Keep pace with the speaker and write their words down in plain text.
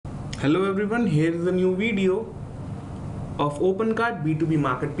Hello everyone, here is a new video of Opencart B2B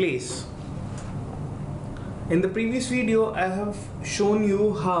marketplace. In the previous video, I have shown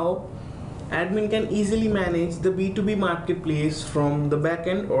you how admin can easily manage the B2B marketplace from the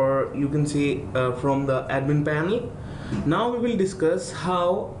backend, or you can say from the admin panel. Now we will discuss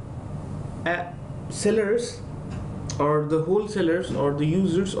how sellers or the wholesalers or the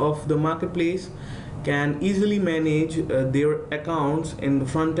users of the marketplace can easily manage their accounts in the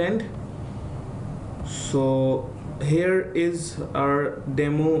front end. So here is our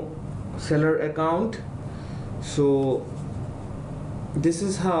demo seller account. So this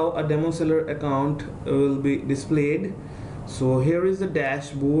is how a demo seller account will be displayed. So here is the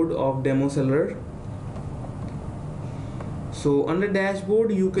dashboard of demo seller. So on the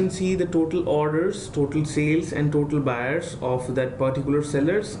dashboard you can see the total orders, total sales and total buyers of that particular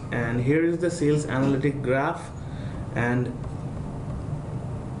sellers, and here is the sales analytic graph, and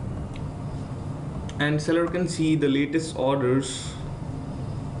seller can see the latest orders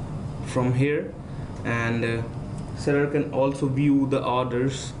from here, and seller can also view the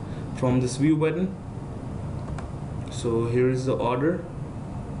orders from this view button. So here is the order.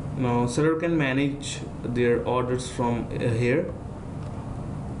 Now seller can manage their orders from here.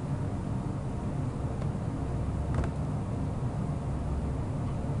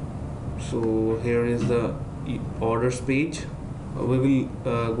 So here is the orders page. We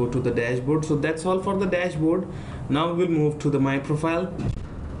will go to the dashboard. So that's all for the dashboard. Now we will move to the my profile.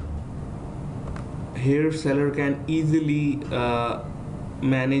 Here seller can easily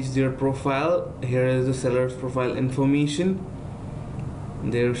manage their profile. Here is the seller's profile information,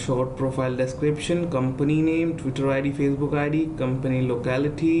 their short profile description, company name, Twitter ID, Facebook ID, company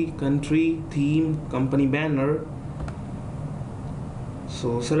locality, country, theme, company banner.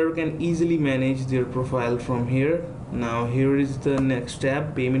 So seller can easily manage their profile from here. Now here is the next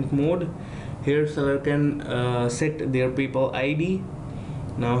tab, payment mode. Here seller can set their PayPal ID.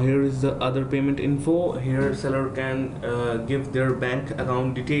 Now here is the other payment info. Here seller can give their bank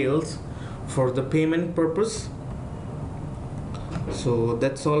account details for the payment purpose. So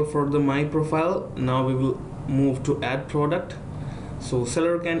that's all for the my profile. Now we will move to add product. So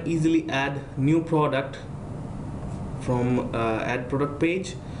seller can easily add new product from add product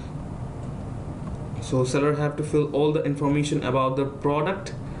page. So seller have to fill all the information about the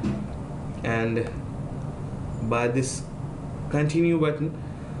product, and by this continue button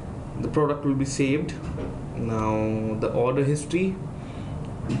the product will be saved. Now the order history,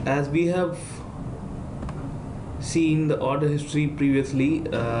 as we have seen the order history previously,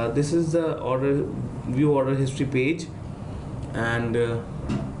 this is the view order history page, and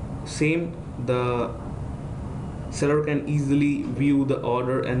same the seller can easily view the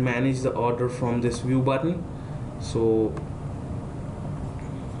order and manage the order from this view button. So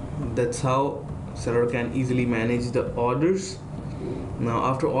that's how seller can easily manage the orders. Now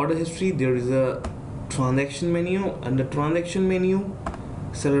after order history there is a transaction menu. Under transaction menu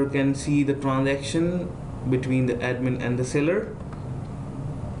seller can see the transaction between the admin and the seller.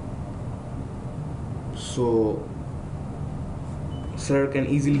 So seller can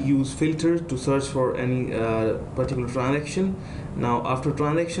easily use filters to search for any particular transaction. Now after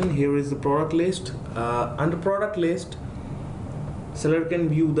transaction, here is the product list. Under product list seller can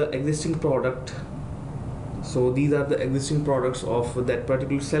view the existing product. So these are the existing products of that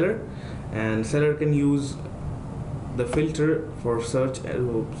particular seller, and seller can use the filter for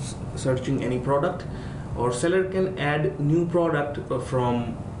searching any product, or seller can add new product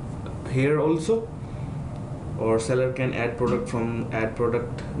from here also, or seller can add product from add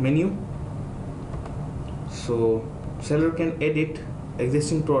product menu. So seller can edit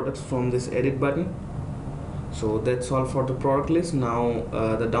existing products from this edit button. So that's all for the product list. Now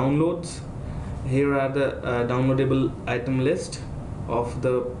the downloads. Here are the downloadable item list of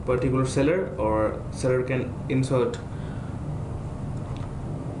the particular seller, or seller can insert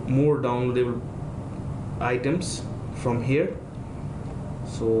more downloadable items from here.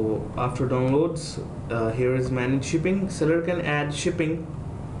 So after downloads, here is manage shipping. Seller can add shipping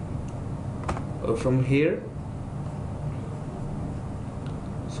from here.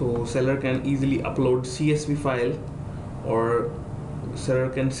 So seller can easily upload CSV file, or seller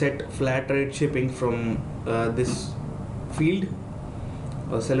can set flat rate shipping from this field.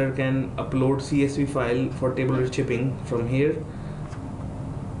 Seller can upload CSV file for table rate shipping from here.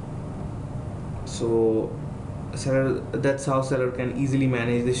 So seller, that's how seller can easily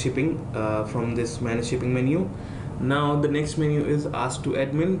manage the shipping from this manage shipping menu. Now the next menu is ask to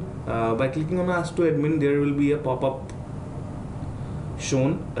admin. By clicking on ask to admin, there will be a pop-up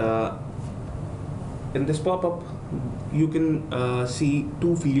shown. In this pop-up you can see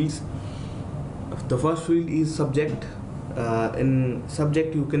two fields. The first field is subject. In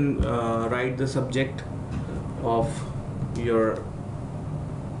subject you can write the subject of your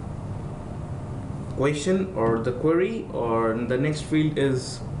question or the query, or the next field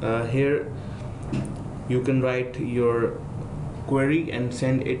is here you can write your query and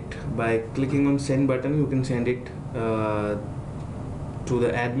send it by clicking on send button. You can send it to the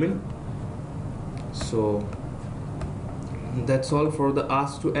admin. So that's all for the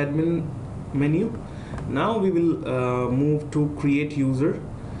ask to admin menu. Now we will move to create user.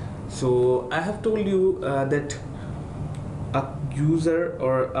 So I have told you that a user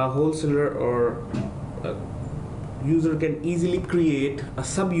or a wholesaler or a user can easily create a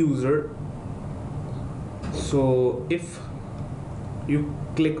sub user. So if you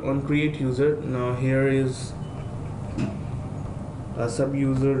click on create user, now here is a sub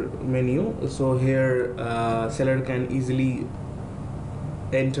user menu. So here seller can easily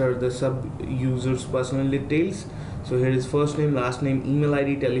enter the sub user's personal details. So here is first name, last name, email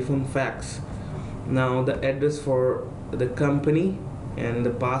ID, telephone, fax. Now the address for the company and the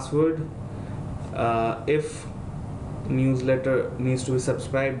password. If newsletter needs to be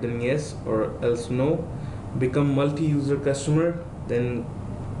subscribed, then yes, or else no. Become multi-user customer, then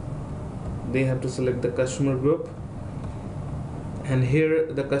they have to select the customer group, and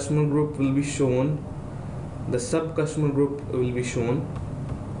here the customer group will be shown, the sub customer group will be shown,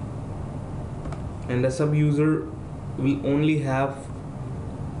 and the sub user will only have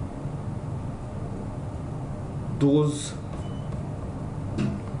those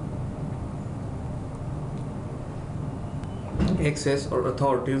access or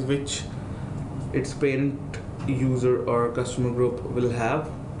authorities which its parent user or customer group will have,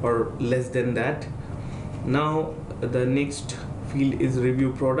 or less than that. Now the next field is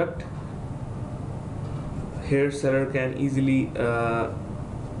review product. Here seller can easily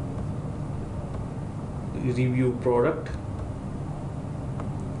review product.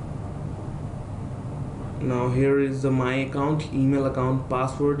 Now here is the my account, email account,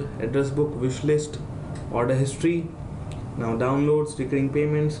 password, address book, wish list, order history. Now downloads, recurring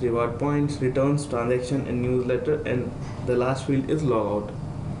payments, reward points, returns, transaction, and newsletter, and the last field is logout.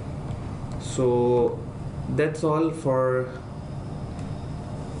 So that's all for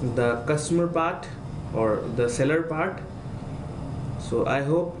the customer part or the seller part. So I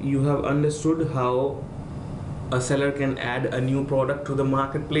hope you have understood how a seller can add a new product to the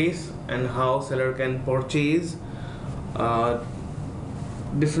marketplace, and how seller can purchase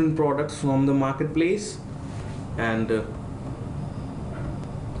different products from the marketplace, and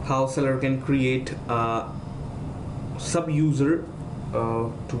how seller can create a sub user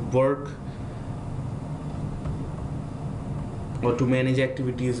to work or to manage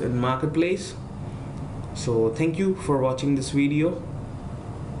activities in marketplace. So thank you for watching this video.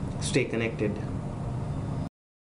 Stay connected.